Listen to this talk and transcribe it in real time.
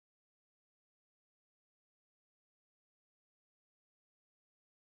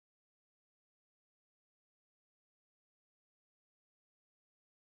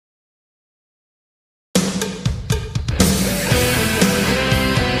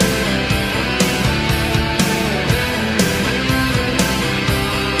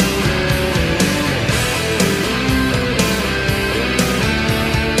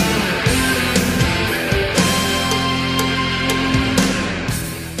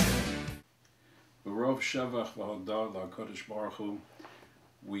Marov Shevach V'Hodah LaKadosh Baruch Hu.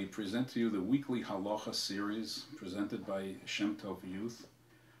 We present to you the weekly Halacha series presented by Shem Tov Youth.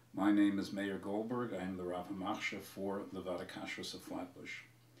 My name is Meir Goldberg. I am the Rav HaMachshir for the Vada Kashrus of Flatbush.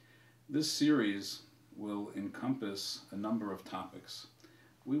 This series will encompass a number of topics.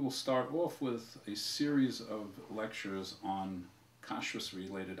 We will start off with a series of lectures on Kashrus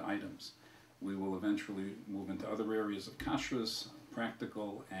related items. We will eventually move into other areas of Kashrus,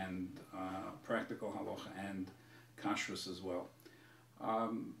 practical halacha and Kashrus as well.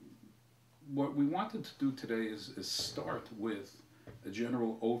 What we wanted to do today is start with a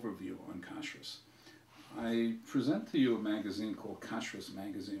general overview on Kashrus. I present to you a magazine called Kashrus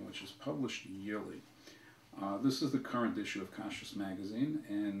Magazine, which is published yearly. This is the current issue of Kashrus Magazine,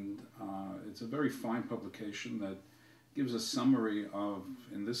 and it's a very fine publication that gives a summary of,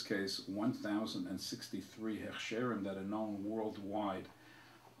 in this case, 1,063 hechsherim that are known worldwide.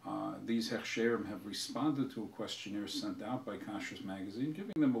 These hechsherim have responded to a questionnaire sent out by Kashrus Magazine,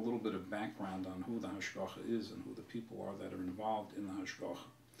 giving them a little bit of background on who the HASHKAFA is and who the people are that are involved in the HASHKAFA.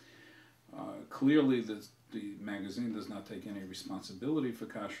 Clearly, the magazine does not take any responsibility for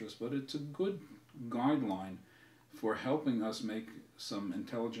Kashrus, but it's a good guideline for helping us make some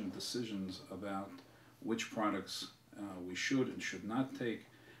intelligent decisions about which products we should and should not take,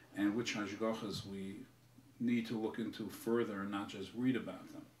 and which hashgachas we need to look into further and not just read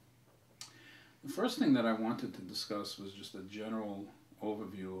about them. The first thing that I wanted to discuss was just a general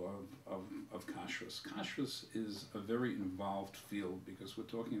overview of Kashrus. Kashrus is a very involved field because we're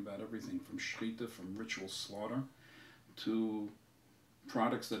talking about everything from shechita, from ritual slaughter, to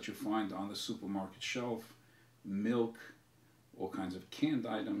products that you find on the supermarket shelf, milk, all kinds of canned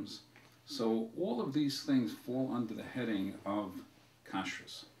items. So all of these things fall under the heading of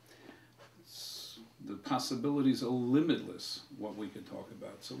Kashrus. The possibilities are limitless what we could talk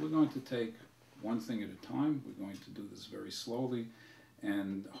about. So we're going to take one thing at a time. We're going to do this very slowly.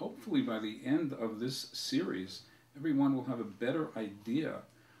 And hopefully by the end of this series, everyone will have a better idea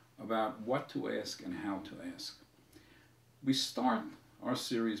about what to ask and how to ask. We start our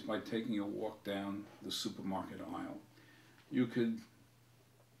series by taking a walk down the supermarket aisle. You could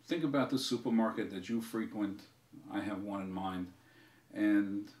think about the supermarket that you frequent. I have one in mind.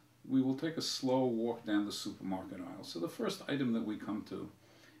 And we will take a slow walk down the supermarket aisle. So the first item that we come to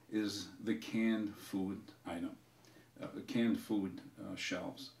is the canned food item, the canned food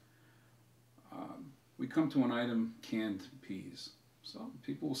shelves. We come to an item, canned peas. So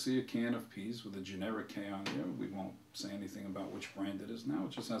people will see a can of peas with a generic K on there. We won't say anything about which brand it is now.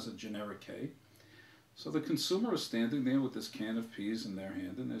 It just has a generic K. So the consumer is standing there with this can of peas in their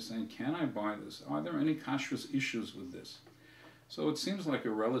hand, and they're saying, can I buy this? Are there any kashrus issues with this? So it seems like a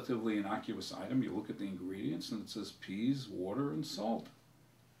relatively innocuous item. You look at the ingredients, and it says peas, water, and salt.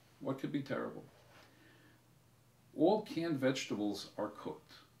 What could be terrible? All canned vegetables are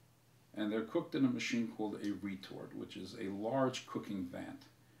cooked, and they're cooked in a machine called a retort, which is a large cooking vat.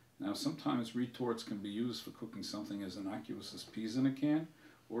 Now, sometimes retorts can be used for cooking something as innocuous as peas in a can,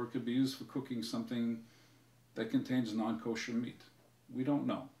 or it could be used for cooking something that contains non-kosher meat. We don't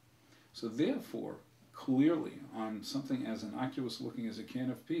know. So therefore, clearly, on something as innocuous looking as a can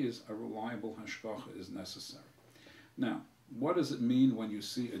of peas, a reliable hashgacha is necessary. Now, what does it mean when you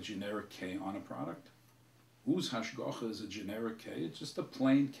see a generic K on a product? Whose hashgacha is a generic K? It's just a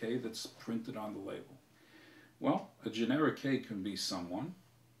plain K that's printed on the label. Well, a generic K can be someone.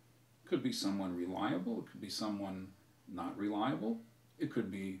 It could be someone reliable. It could be someone not reliable. It could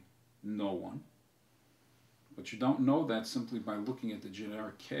be no one. But you don't know that simply by looking at the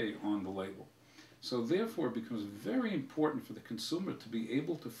generic K on the label. So therefore, it becomes very important for the consumer to be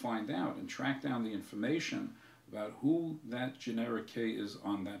able to find out and track down the information about who that generic K is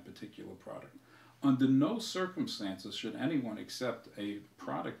on that particular product. Under no circumstances should anyone accept a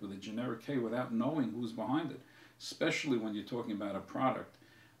product with a generic K without knowing who's behind it, especially when you're talking about a product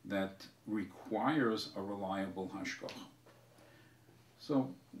that requires a reliable hashgacha.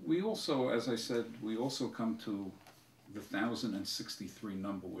 So we also, as I said, we also come to the 1,063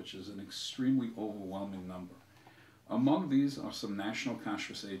 number, which is an extremely overwhelming number. Among these are some national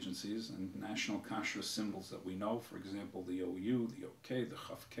kashrus agencies and national kashrus symbols that we know. For example, the OU, the OK, the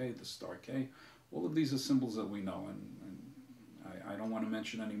Chaf K, the Star K. All of these are symbols that we know, and I don't want to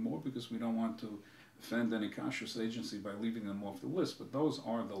mention any more because we don't want to offend any kashrus agency by leaving them off the list, but those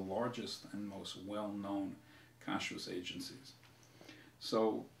are the largest and most well-known kashrus agencies.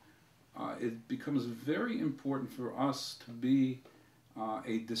 So it becomes very important for us to be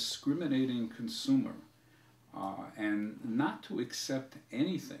a discriminating consumer and not to accept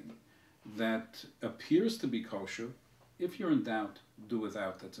anything that appears to be kosher. If you're in doubt, do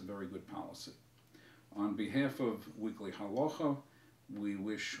without. That's a very good policy. On behalf of Weekly Halacha, we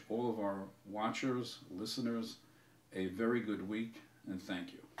wish all of our watchers, listeners, a very good week, and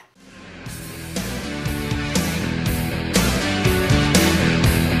thank you.